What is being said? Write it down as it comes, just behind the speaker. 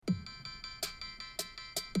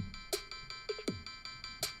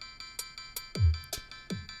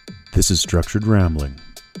This is Structured Rambling,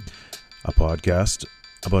 a podcast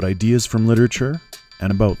about ideas from literature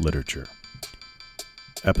and about literature.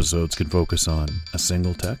 Episodes can focus on a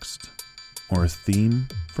single text or a theme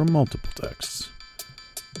from multiple texts.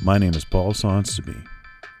 My name is Paul Sonseby.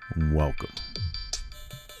 Welcome.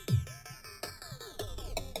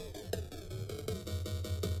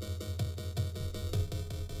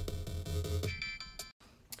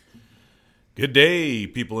 Good day,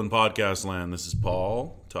 people in podcast land. This is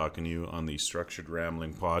Paul talking to you on the Structured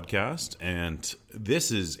Rambling podcast, and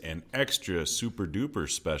this is an extra super duper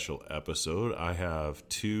special episode. I have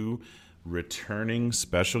two returning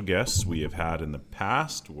special guests we have had in the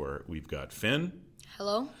past. Where we've got Finn.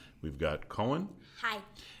 Hello. We've got Cohen. Hi.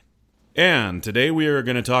 And today we are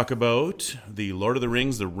going to talk about the Lord of the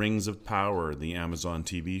Rings, The Rings of Power, the Amazon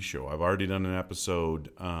TV show. I've already done an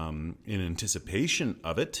episode in anticipation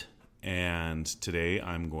of it. And today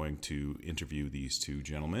I'm going to interview these two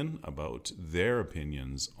gentlemen about their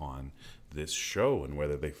opinions on this show and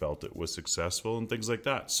whether they felt it was successful and things like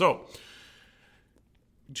that. So,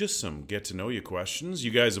 just some get-to-know-you questions. You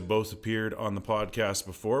guys have both appeared on the podcast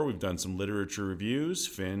before. We've done some literature reviews.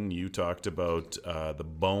 Finn, you talked about the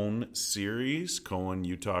Bone series. Cohen,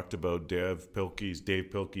 you talked about Dave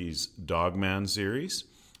Pilkey's Dogman series.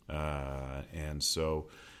 And so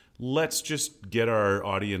let's just get our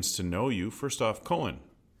audience to know you. First off, Cohen.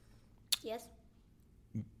 Yes.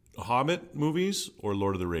 Hobbit movies or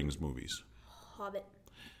Lord of the Rings movies? Hobbit.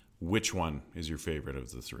 Which one is your favorite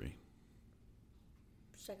of the three?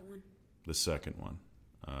 Second one. The second one.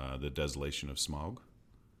 The Desolation of Smaug.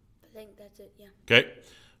 I think that's it, yeah. Okay.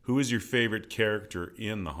 Who is your favorite character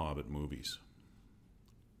in the Hobbit movies?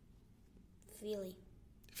 Feely.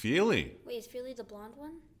 Feely? Wait, is Feely the blonde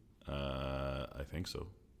one? I think so.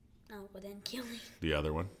 No, but then Gimli. The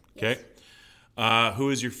other one. Yes. Okay. Who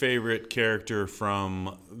is your favorite character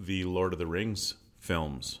from the Lord of the Rings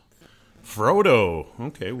films? Frodo.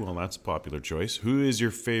 Okay, well, that's a popular choice. Who is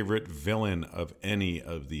your favorite villain of any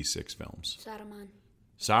of these six films? Saruman.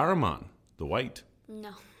 Saruman, the white.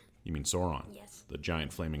 No. You mean Sauron? Yes. The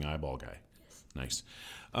giant flaming eyeball guy. Yes.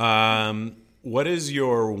 Nice. What is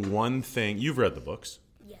your one thing? You've read the books.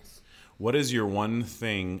 Yes. What is your one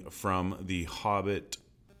thing from the Hobbit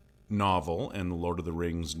novel and the Lord of the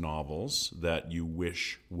Rings novels that you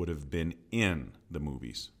wish would have been in the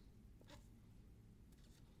movies?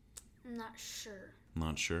 Not sure.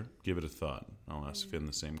 Not sure? Give it a thought. I'll ask Finn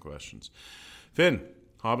the same questions. Finn,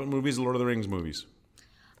 Hobbit movies, Lord of the Rings movies?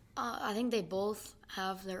 I think they both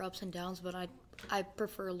have their ups and downs, but I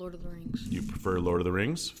prefer Lord of the Rings. You prefer Lord of the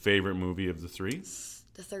Rings? Favorite movie of the three?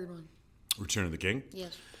 The third one. Return of the King?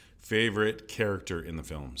 Yes. Favorite character in the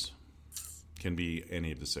films? Can be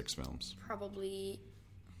any of the six films. Probably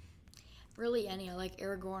really any. I like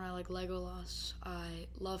Aragorn, I like Legolas, I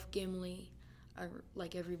love Gimli, I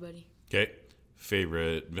like everybody. Okay.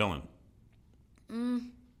 Favorite villain? I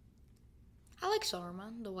like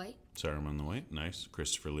Saruman, the white. Saruman the White. Nice.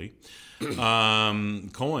 Christopher Lee.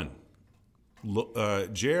 Cohen.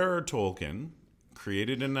 J.R.R. Tolkien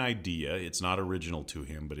created an idea. It's not original to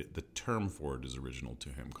him, but the term for it is original to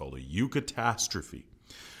him, called a eucatastrophe.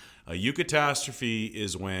 A eucatastrophe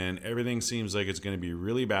is when everything seems like it's going to be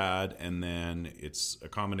really bad, and then it's a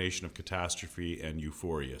combination of catastrophe and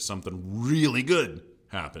euphoria. Something really good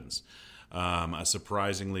happens. A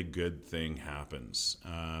surprisingly good thing happens.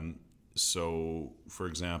 So, for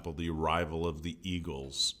example, the arrival of the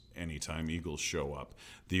Eagles, anytime Eagles show up,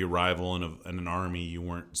 the arrival in an army you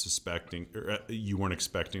weren't expecting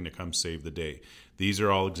to come save the day. These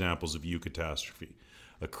are all examples of eucatastrophe.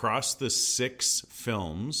 Across the six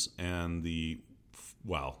films and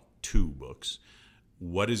two books,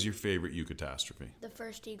 what is your favorite eucatastrophe? The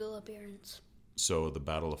first Eagle appearance. So, the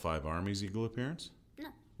Battle of Five Armies Eagle appearance? No.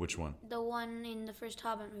 Which one? The one in the first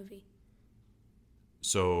Hobbit movie.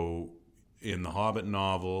 So, in the Hobbit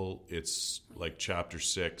novel, it's like chapter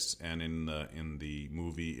 6, and in the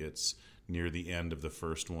movie, it's near the end of the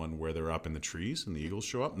first one where they're up in the trees and the eagles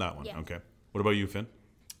show up. That one, yeah. Okay. What about you, Finn?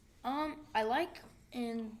 I like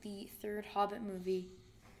in the third Hobbit movie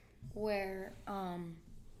where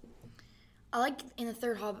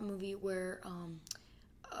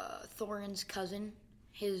Thorin's cousin,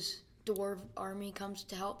 his dwarf army comes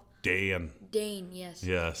to help. Dane, yes.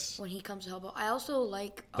 Yes. When he comes to help out. I also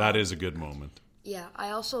like... that is a good moment. Yeah,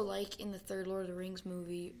 I also like in the third Lord of the Rings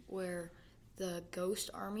movie where the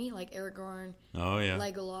Ghost Army, like Aragorn,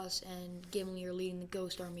 Legolas, and Gimli are leading the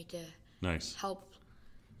Ghost Army to help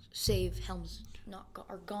save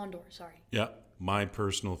Gondor, sorry. Yeah, my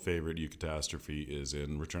personal favorite eucatastrophe is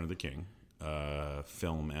in Return of the King,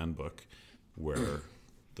 film and book, where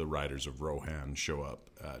the riders of Rohan show up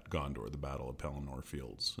at Gondor, the Battle of Pelennor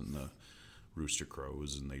Fields, and the rooster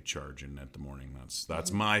crows, and they charge in at the morning.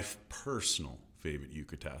 That's my personal favorite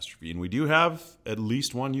eucatastrophe. And we do have at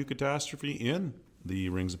least one eucatastrophe in the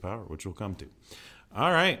Rings of Power, which we'll come to.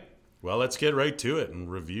 All right. Well, let's get right to it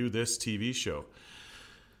and review this TV show.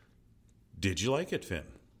 Did you like it, Finn?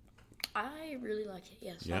 I really liked it,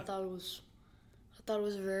 yes. Yeah. I thought it was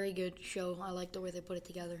a very good show. I liked the way they put it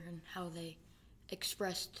together and how they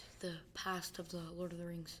expressed the past of the Lord of the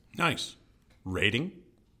Rings. Nice. Rating?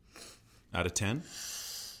 Out of 10?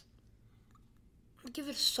 I'd give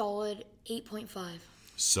it a solid 8.5.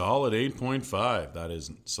 Solid 8.5. That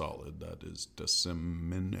isn't solid. That is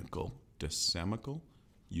decimical.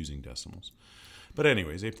 Using decimals. But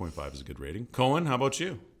anyways, 8.5 is a good rating. Cohen, how about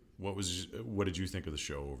you? What did you think of the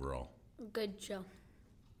show overall? Good show.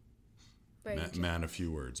 Man, a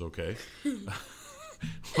few words, okay.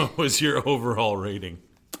 What was your overall rating?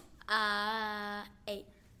 8.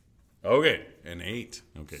 Okay, an 8.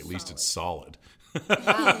 Okay, at least it's solid.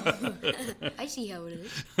 Wow. I see how it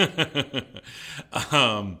is.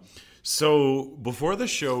 So before the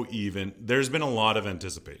show even, there's been a lot of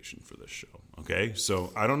anticipation for this show, okay?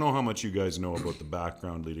 So I don't know how much you guys know about the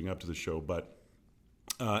background leading up to the show, but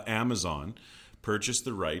Amazon purchased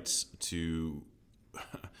the rights to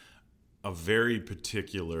a very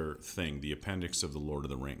particular thing, the appendix of the Lord of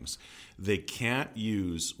the Rings. They can't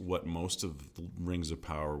use what most of the Rings of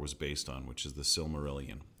Power was based on, which is the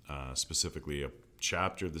Silmarillion, specifically a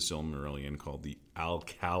chapter of the Silmarillion called the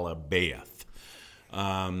Alcalabaeth.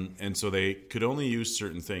 And so they could only use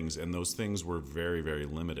certain things, and those things were very, very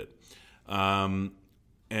limited. And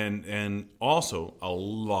also, a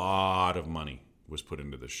lot of money was put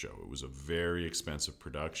into this show. It was a very expensive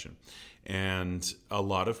production. And a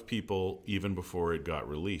lot of people, even before it got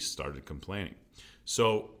released, started complaining.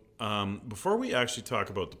 So before we actually talk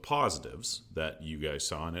about the positives that you guys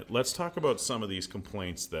saw in it, let's talk about some of these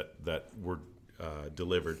complaints that were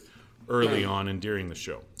delivered early on and during the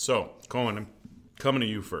show. So, Cohen, I'm coming to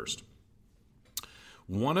you first.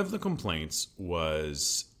 One of the complaints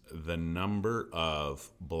was the number of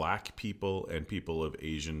black people and people of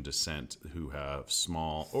Asian descent who have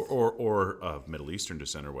small or of Middle Eastern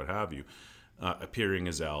descent or what have you, appearing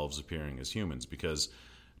as elves, appearing as humans, because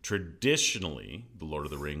traditionally the Lord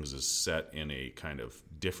of the Rings is set in a kind of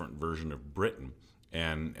different version of Britain,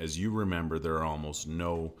 and as you remember, there are almost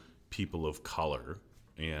no people of color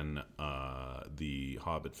in the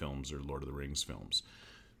Hobbit films or Lord of the Rings films.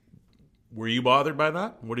 Were you bothered by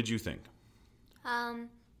that? What did you think?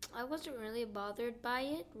 I wasn't really bothered by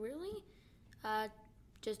it, really. I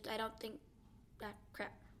don't think that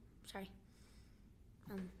crap. Sorry.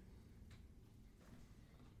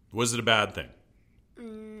 Was it a bad thing?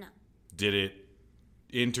 No. Did it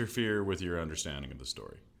interfere with your understanding of the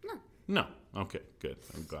story? No. No. Okay, good.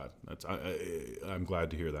 I'm glad. I'm glad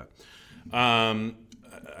to hear that.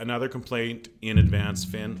 Another complaint in advance,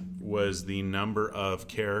 Finn, was the number of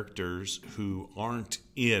characters who aren't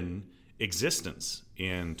in existence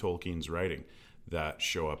in Tolkien's writing that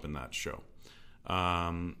show up in that show.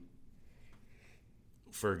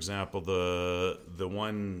 For example, the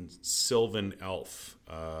one Sylvan elf,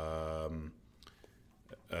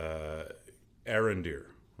 Arondir.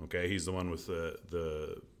 Okay, he's the one with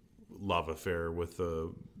the love affair with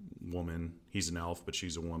the woman. He's an elf, but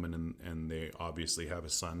she's a woman, and they obviously have a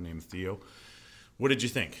son named Theo. What did you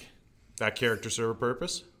think? That character serve a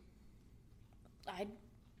purpose?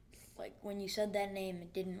 When you said that name,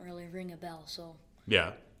 it didn't really ring a bell, so...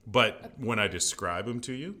 Yeah, but when I describe him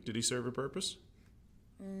to you, did he serve a purpose?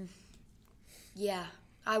 Yeah,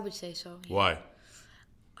 I would say so. Yeah. Why?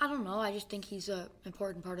 I don't know. I just think he's an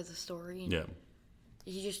important part of the story. And yeah.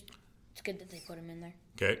 It's good that they put him in there.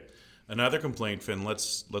 Okay. Another complaint, Finn,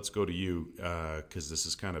 let's go to you, because this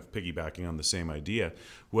is kind of piggybacking on the same idea,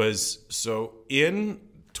 was so in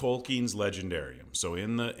Tolkien's Legendarium, so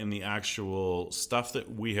in the actual stuff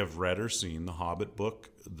that we have read or seen, the Hobbit book,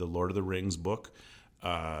 the Lord of the Rings book,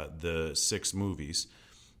 the 6 movies,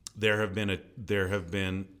 there have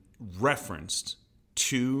been referenced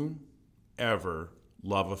 2 ever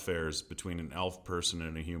love affairs between an elf person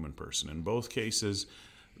and a human person. In both cases,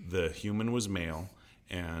 the human was male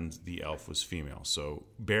and the elf was female. So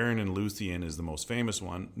Beren and Luthien is the most famous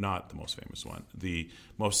one, not the most famous one, the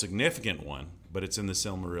most significant one, but it's in the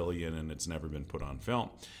Silmarillion and it's never been put on film.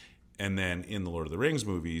 And then in the Lord of the Rings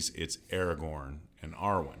movies, it's Aragorn and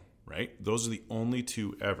Arwen, right? Those are the only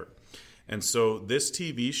 2 ever. And so this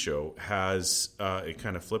TV show has, it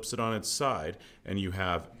kind of flips it on its side, and you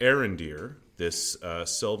have Arondir, this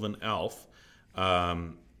Sylvan elf,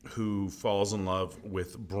 who falls in love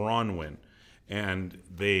with Bronwyn. and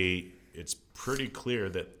it's pretty clear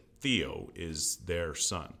that Theo is their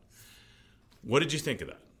son. What did you think of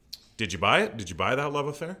that? Did you buy it? Did you buy that love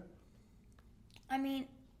affair? I mean,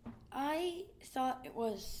 I thought it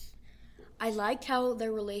was... I liked how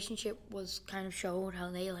their relationship was kind of showed, how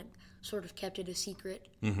they like sort of kept it a secret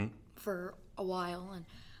for a while. And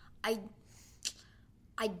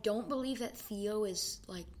I don't believe that Theo is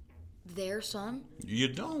like their son. You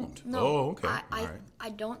don't? No. Oh, okay. I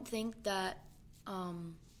don't think that...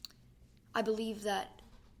 I believe that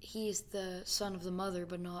he is the son of the mother,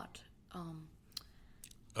 but not...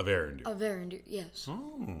 of Arondir. Of Arondir, yes.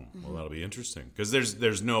 Oh, well, that'll be interesting because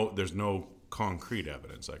there's no concrete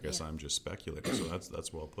evidence. I guess I'm just speculating, so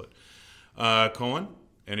that's well put. Cohen,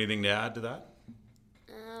 anything to add to that?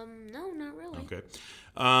 No, not really. Okay.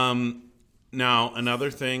 Now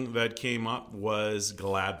another thing that came up was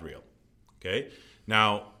Galadriel. Okay.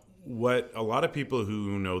 Now, what a lot of people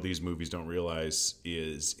who know these movies don't realize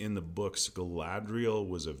is in the books, Galadriel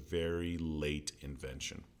was a very late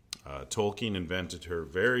invention. Tolkien invented her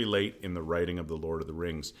very late in the writing of The Lord of the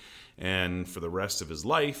Rings. And for the rest of his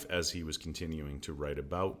life, as he was continuing to write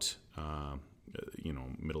about,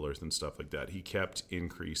 Middle-earth and stuff like that, he kept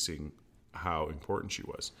increasing how important she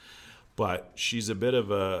was. But she's a bit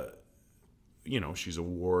of a, she's a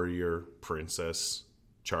warrior princess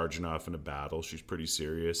charging off in a battle. She's pretty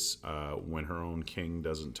serious. When her own king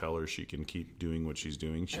doesn't tell her she can keep doing what she's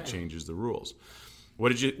doing, she changes the rules. What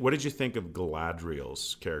did you think of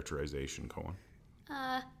Galadriel's characterization, Cohen?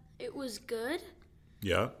 It was good.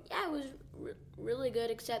 Yeah? Yeah, it was really good,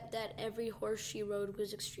 except that every horse she rode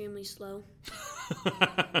was extremely slow.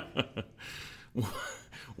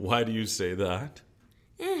 Why do you say that?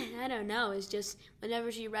 I don't know. It's just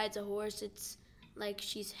whenever she rides a horse, it's like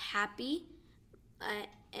she's happy,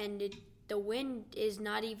 and the wind is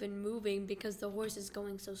not even moving because the horse is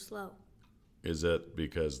going so slow. Is it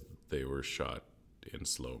because they were shot in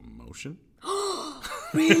slow motion?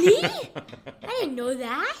 Really? I didn't know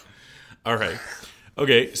that. All right.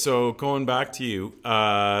 Okay, so going back to you,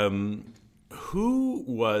 who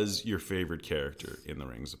was your favorite character in The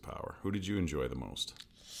Rings of Power? Who did you enjoy the most?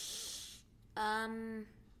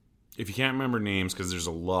 If you can't remember names, because there's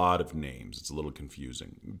a lot of names, it's a little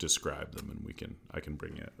confusing. Describe them, and I can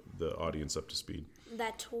bring the audience up to speed.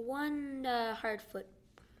 That one, Hardfoot,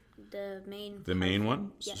 the main. The main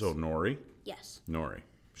one. Yes. So Nori. Yes. Nori.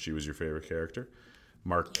 She was your favorite character.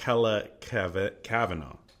 Markella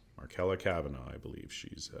Kavanagh. Markella Kavanagh, I believe.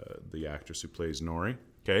 She's the actress who plays Nori.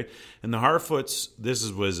 Okay. And the Harfoots,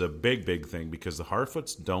 was a big thing because the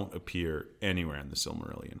Harfoots don't appear anywhere in the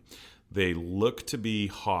Silmarillion. They look to be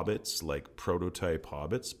hobbits, like prototype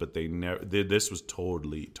hobbits, but this was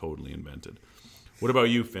totally invented. What about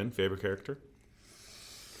you, Finn? Favorite character?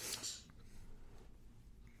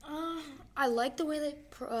 I like the way they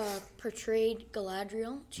portrayed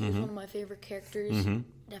Galadriel. She was one of my favorite characters,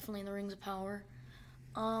 definitely in The Rings of Power.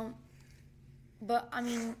 But, I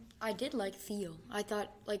mean, I did like Theo. I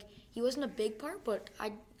thought, he wasn't a big part, but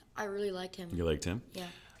I really liked him. You liked him? Yeah.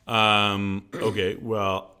 Okay,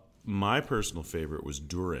 well, my personal favorite was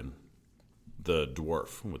Durin, the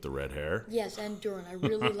dwarf with the red hair. Yes, and Durin. I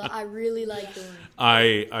really like Durin.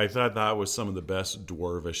 I thought that was some of the best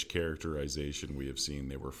dwarvish characterization we have seen.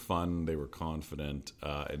 They were fun, they were confident,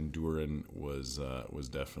 and Durin was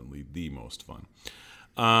definitely the most fun.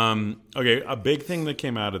 Okay, a big thing that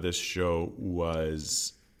came out of this show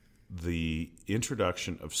was the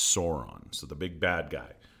introduction of Sauron, so the big bad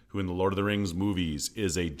guy, who in the Lord of the Rings movies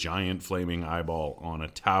is a giant flaming eyeball on a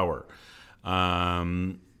tower.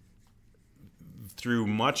 Through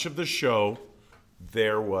much of the show,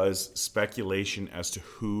 there was speculation as to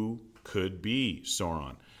who could be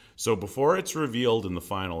Sauron. So before it's revealed in the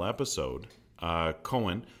final episode,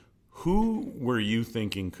 Cohen, who were you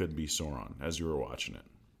thinking could be Sauron as you were watching it?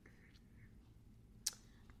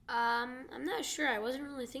 I'm not sure. I wasn't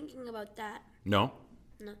really thinking about that. No?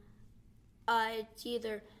 No. It's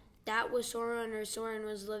either that was Sauron or Sauron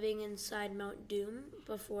was living inside Mount Doom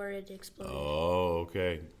before it exploded. Oh,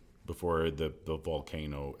 okay. Before the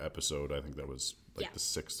volcano episode, I think that was the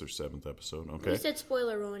 6th or 7th episode. Okay. You said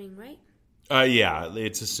spoiler warning, right? Yeah,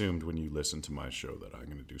 it's assumed when you listen to my show that I'm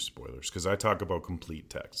going to do spoilers because I talk about complete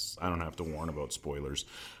texts. I don't have to warn about spoilers.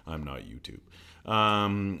 I'm not YouTube.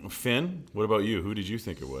 Finn, what about you? Who did you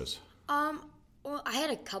think it was? Well, I had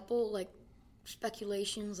a couple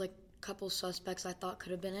speculations, a couple suspects I thought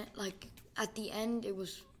could have been it. At the end,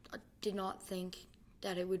 I did not think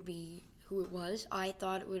that it would be who it was. I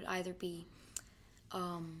thought it would either be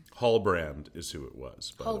Halbrand is who it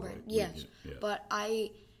was. Halbrand, yes. Yeah. But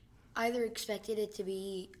I either expected it to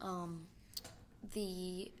be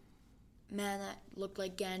the man that looked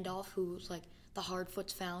like Gandalf, who was like the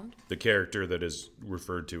Hardfoots found. The character that is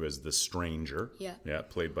referred to as the Stranger. Yeah. Yeah,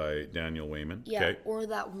 played by Daniel Wayman. Yeah, okay. Or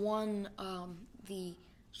that one, the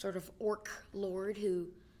sort of orc lord who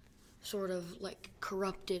sort of like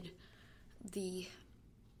corrupted the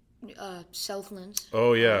Southlands.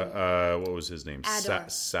 Oh, yeah. What was his name? Adar.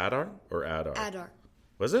 Sadar or Adar? Adar.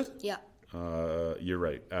 Was it? Yeah. You're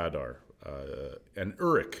right, Adar. And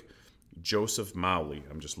Uruk, Joseph Mowley.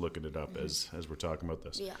 I'm just looking it up as we're talking about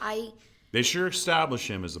this. Yeah, They sure establish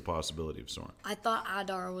him as a possibility of Sauron. I thought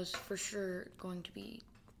Adar was for sure going to be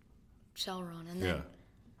Sauron, and then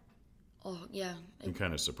I'm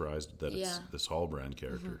kind of surprised that it's this Halbrand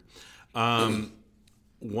character.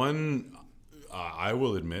 One, I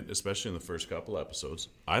will admit, especially in the first couple episodes,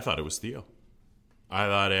 I thought it was Theo. I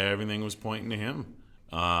thought everything was pointing to him.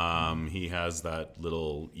 He has that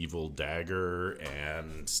little evil dagger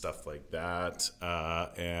and stuff like that,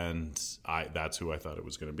 and that's who I thought it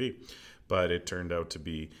was going to be. But it turned out to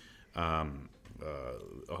be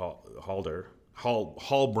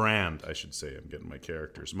Halbrand, I should say. I'm getting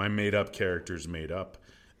my made-up characters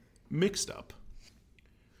mixed up.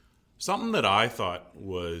 Something that I thought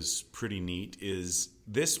was pretty neat is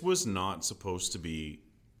this was not supposed to be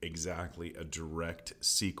exactly a direct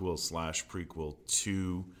sequel / prequel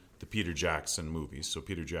to the Peter Jackson movies. So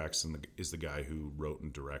Peter Jackson is the guy who wrote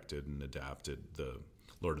and directed and adapted the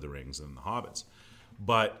Lord of the Rings and the Hobbits.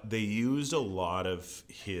 But they used a lot of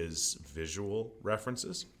his visual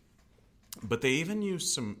references. But they even used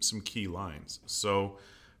some key lines. So,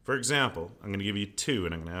 for example, I'm going to give you 2,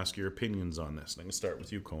 and I'm going to ask your opinions on this. And I'm going to start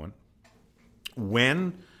with you, Cohen.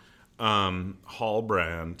 When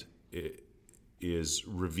Halbrand is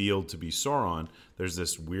revealed to be Sauron, there's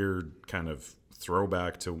this weird kind of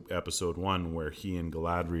throwback to episode 1 where he and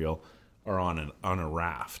Galadriel are on a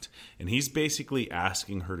raft. And he's basically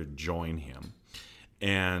asking her to join him.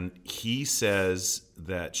 And he says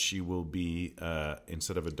that she will be,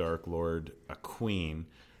 instead of a Dark Lord, a queen,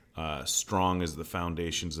 strong as the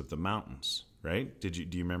foundations of the mountains, right? Do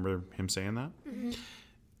you remember him saying that? Mm-hmm.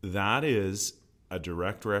 That is a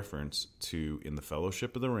direct reference to in the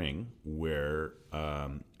Fellowship of the Ring, where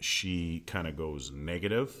she kind of goes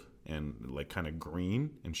negative and like kind of green,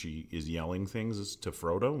 and she is yelling things to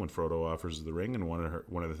Frodo when Frodo offers the ring. And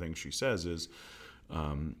one of the things she says is,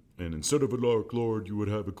 and instead of a Dark Lord, you would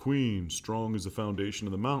have a queen strong as the foundation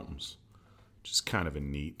of the mountains, which is kind of a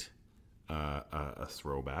neat a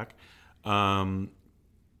throwback.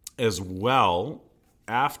 As well,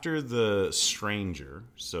 after the Stranger,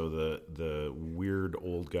 so the weird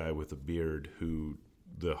old guy with a beard who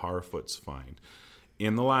the Harfoots find,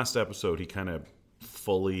 in the last episode, he kind of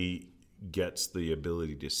fully gets the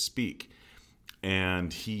ability to speak.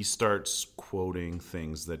 And he starts quoting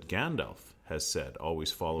things that Gandalf has said,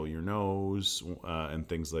 always follow your nose, and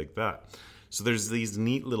things like that. So there's these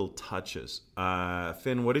neat little touches.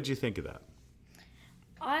 Finn, what did you think of that?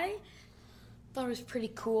 I thought it was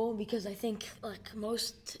pretty cool because I think like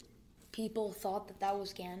most people thought that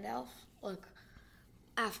was Gandalf. Like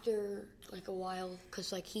after like a while,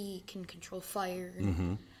 because like he can control fire.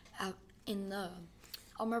 And out in the,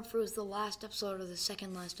 I'll remember if it was the last episode or the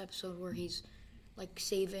second last episode where he's like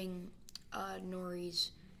saving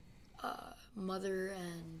Nori's mother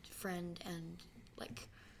and friend and like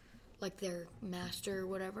their master or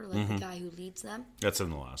whatever, like the guy who leads them. That's in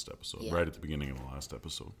the last episode, right at the beginning of the last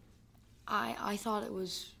episode. I thought it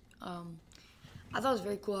was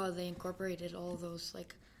very cool how they incorporated all those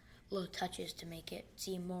like little touches to make it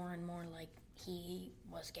seem more and more like he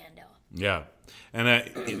was Gandalf. Yeah, and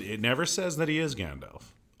it never says that he is Gandalf,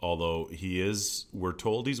 although he is. We're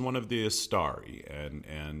told he's one of the Astari,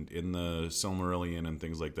 and in the Silmarillion and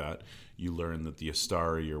things like that, you learn that the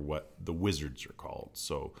Astari are what the wizards are called.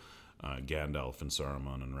 So Gandalf and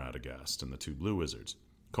Saruman and Radagast and the two blue wizards.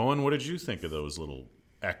 Cohen, what did you think of those little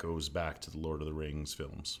echoes back to the Lord of the Rings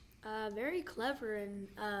films? Very clever and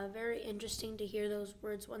very interesting to hear those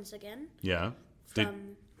words once again. Yeah.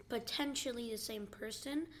 From potentially the same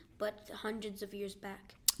person, but hundreds of years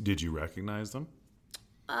back. Did you recognize them?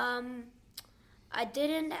 I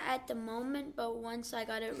didn't at the moment, but once I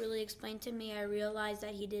got it really explained to me, I realized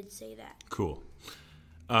that he did say that. Cool.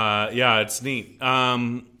 Yeah, it's neat.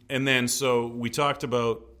 And then, so we talked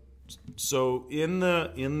about. So in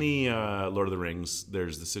the Lord of the Rings,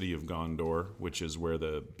 there's the city of Gondor, which is where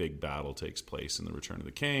the big battle takes place in the Return of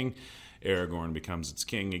the King. Aragorn becomes its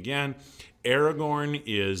king again. Aragorn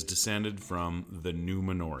is descended from the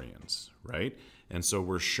Númenóreans, right? And so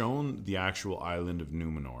we're shown the actual island of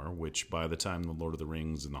Númenor, which by the time the Lord of the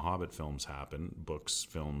Rings and the Hobbit films happen, books,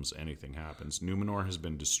 films, anything happens, Númenor has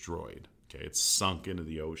been destroyed. Okay, it's sunk into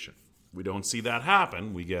the ocean. we don't see that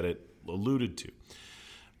happen. We get it alluded to.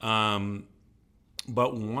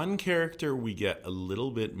 But one character we get a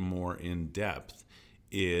little bit more in depth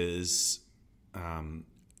is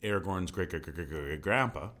Aragorn's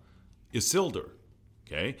great-great-great-grandpa, Isildur.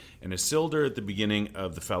 Okay? And Isildur, at the beginning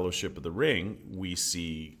of the Fellowship of the Ring, we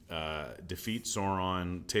see defeat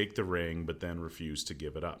Sauron, take the ring, but then refuse to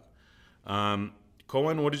give it up.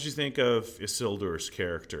 Cohen, what did you think of Isildur's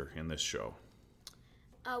character in this show?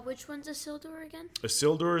 Which one's Isildur again?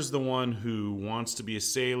 Isildur is the one who wants to be a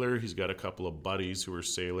sailor. He's got a couple of buddies who are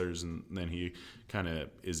sailors, and then he kind of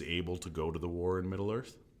is able to go to the war in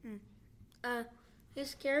Middle-earth.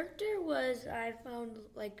 His character was, I found,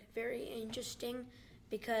 like, very interesting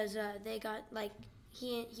because they got, like,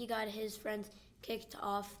 he got his friends kicked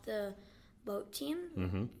off the boat team.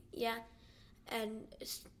 Mm-hmm. Yeah, and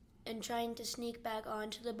trying to sneak back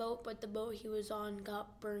onto the boat, but the boat he was on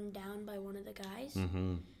got burned down by one of the guys.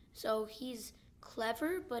 Mm-hmm. So he's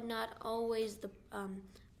clever, but not always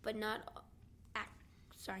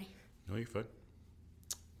sorry. No, you're fine.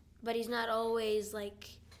 But he's not always like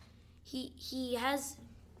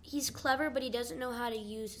he's clever, but he doesn't know how to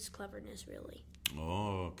use his cleverness really.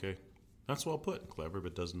 Oh, okay. That's well put. Clever,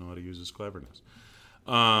 but doesn't know how to use his cleverness.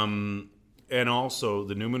 And also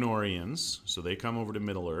the Númenóreans, so they come over to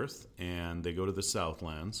Middle-earth, and they go to the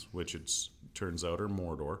Southlands, which it turns out are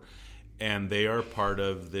Mordor, and they are part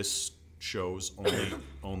of this show's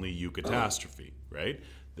only Eucatastrophe, right?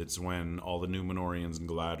 That's when all the Númenóreans and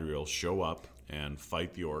Galadriel show up and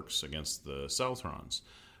fight the orcs against the Southrons.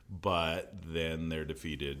 But then they're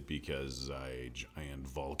defeated because a giant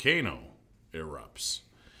volcano erupts.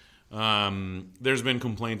 There's been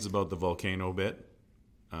complaints about the volcano bit,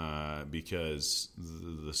 because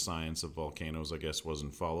the science of volcanoes, I guess,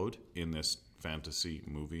 wasn't followed in this fantasy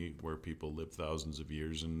movie where people live thousands of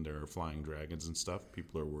years and there are flying dragons and stuff.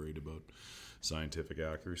 People are worried about scientific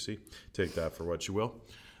accuracy. Take that for what you will.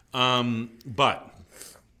 But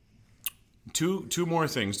two more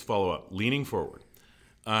things to follow up. Leaning forward.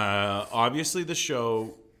 Obviously, the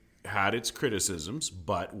show had its criticisms,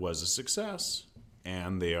 but was a success,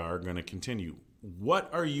 and they are going to continue.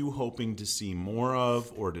 What are you hoping to see more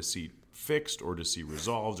of, or to see fixed, or to see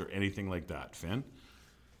resolved, or anything like that, Finn?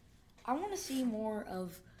 I want to see more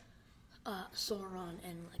of Sauron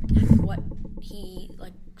and like what he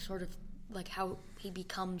how he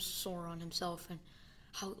becomes Sauron himself, and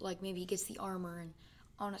how like maybe he gets the armor, and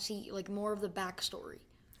I want to see like more of the backstory.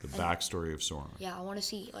 The backstory of Sauron. Yeah, I want to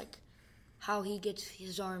see like how he gets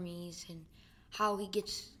his armies and how he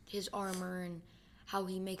gets his armor and how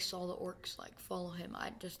he makes all the orcs like follow him.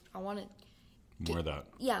 I want to more of that.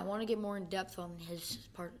 Yeah, I want to get more in depth on his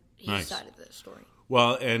side of the story.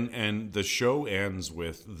 Well, and the show ends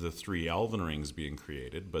with the 3 elven rings being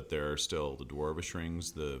created, but there are still the dwarvish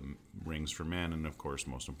rings, the rings for men, and of course,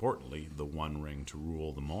 most importantly, the one ring to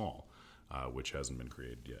rule them all, which hasn't been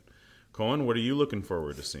created yet. Cohen, what are you looking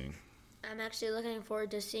forward to seeing? I'm actually looking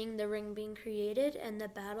forward to seeing the ring being created and the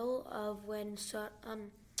battle of when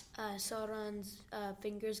Sauron's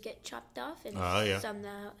fingers get chopped off, and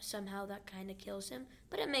somehow that kind of kills him.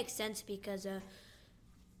 But it makes sense because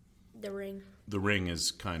the ring. The ring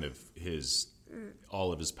is kind of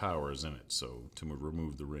all of his power is in it. So to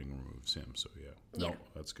remove the ring removes him. So yeah. No,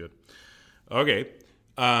 that's good. Okay.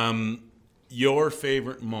 Your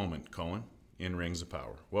favorite moment, Cohen, in Rings of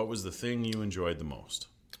Power. What was the thing you enjoyed the most?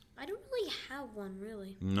 I don't really have one,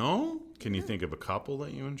 really. No? Can you think of a couple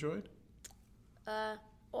that you enjoyed? I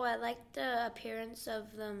liked the appearance of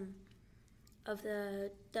the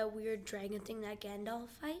weird dragon thing that Gandalf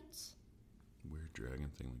fights. Weird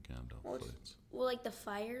dragon thing that Gandalf fights. Well, like the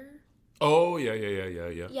fire. Oh, yeah.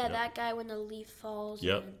 Yeah, that guy when the leaf falls.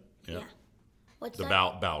 Yep. Yeah. What's the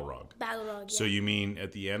that? Balrog. Balrog, yeah. So you mean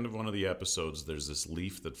at the end of one of the episodes, there's this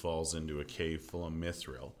leaf that falls into a cave full of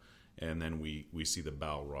mithril, and then we see the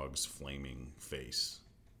Balrog's flaming face.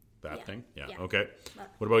 That thing? Yeah. Okay.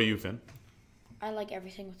 What about you, Finn? I like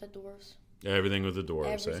everything with the dwarves. Everything with the dwarves,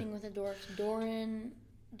 Everything with the dwarves. Doran,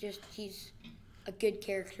 he's a good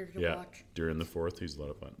character to watch. During the 4th, he's a lot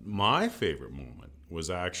of fun. My favorite moment was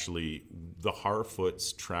actually the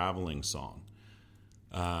Harfoot's traveling song.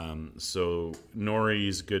 So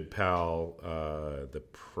Nori's good pal, the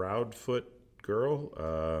Proudfoot girl,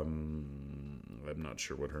 I'm not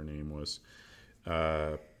sure what her name was,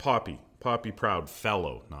 Poppy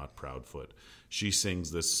Proudfellow, not Proudfoot. She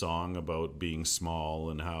sings this song about being small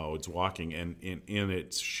and how it's walking, and in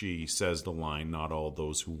it she says the line, "Not all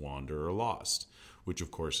those who wander are lost," which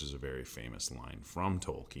of course is a very famous line from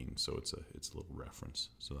Tolkien, so it's a little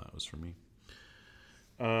reference. So that was for me.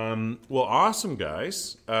 Well, awesome,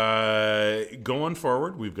 guys. Going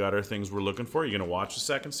forward, we've got our things we're looking for. You going to watch the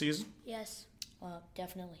second season? Yes.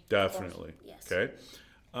 Definitely. Definitely. Yes. Okay.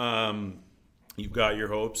 You've got your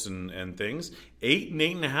hopes and things. 8 and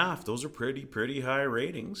 8.5. Those are pretty high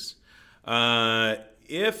ratings.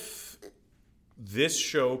 If this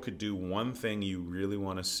show could do one thing you really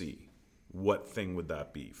want to see, what thing would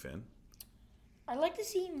that be, Finn? I'd like to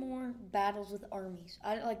see more battles with armies.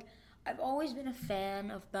 I've always been a fan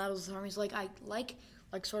of battles with armies. I like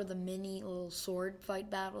sort of the mini little sword fight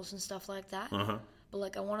battles and stuff like that. Uh-huh.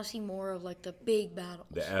 But I want to see more of the big battles.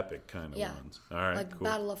 The epic kind of ones. All right, cool.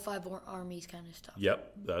 Battle of 5 armies kind of stuff.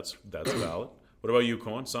 Yep, that's valid. What about you,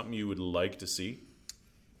 Cohen? Something you would like to see?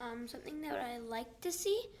 Something that I like to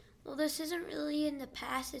see? Well, this isn't really in the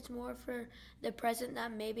past. It's more for the present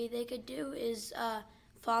that maybe they could do is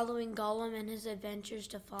following Gollum and his adventures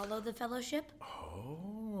to follow the Fellowship.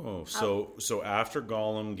 Oh, so after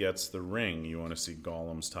Gollum gets the ring, you want to see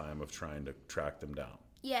Gollum's time of trying to track them down.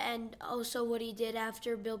 Yeah, and also what he did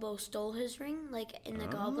after Bilbo stole his ring, in the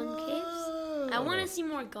Goblin Caves. I want to see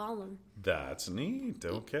more Gollum. That's neat.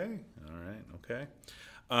 Okay. All right. Okay.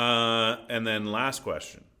 And then last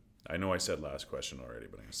question. I know I said last question already,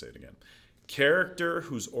 but I'm going to say it again. Character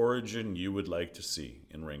whose origin you would like to see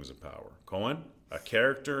in Rings of Power. Cohen, a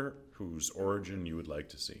character whose origin you would like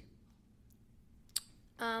to see.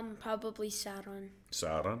 Probably Sauron.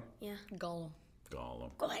 Sauron? Yeah. Gollum.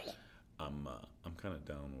 I'm kind of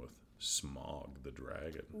down with Smaug the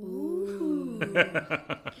dragon. Ooh.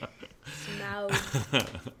 Smaug.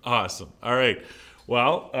 Awesome. All right.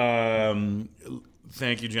 Well,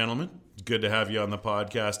 thank you, gentlemen. Good to have you on the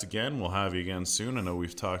podcast again. We'll have you again soon. I know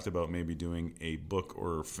we've talked about maybe doing a book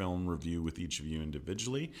or film review with each of you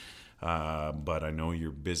individually, but I know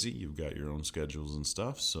you're busy. You've got your own schedules and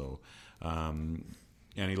stuff. So,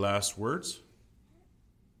 any last words?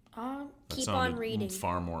 Keep on reading.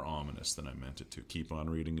 Far more ominous than I meant it to. Keep on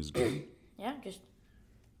reading is good. Yeah, just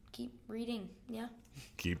keep reading. Yeah.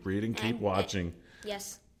 Keep reading, keep watching.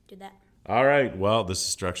 Yes, do that. All right. Well, this is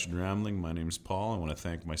Structured Rambling. My name is Paul. I want to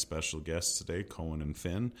thank my special guests today, Cohen and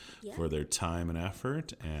Finn, for their time and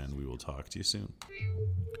effort, and we will talk to you soon.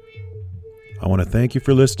 I want to thank you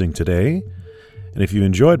for listening today, and if you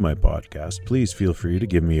enjoyed my podcast, please feel free to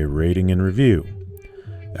give me a rating and review.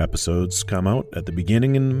 Episodes come out at the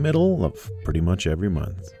beginning and middle of pretty much every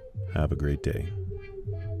month. Have a great day.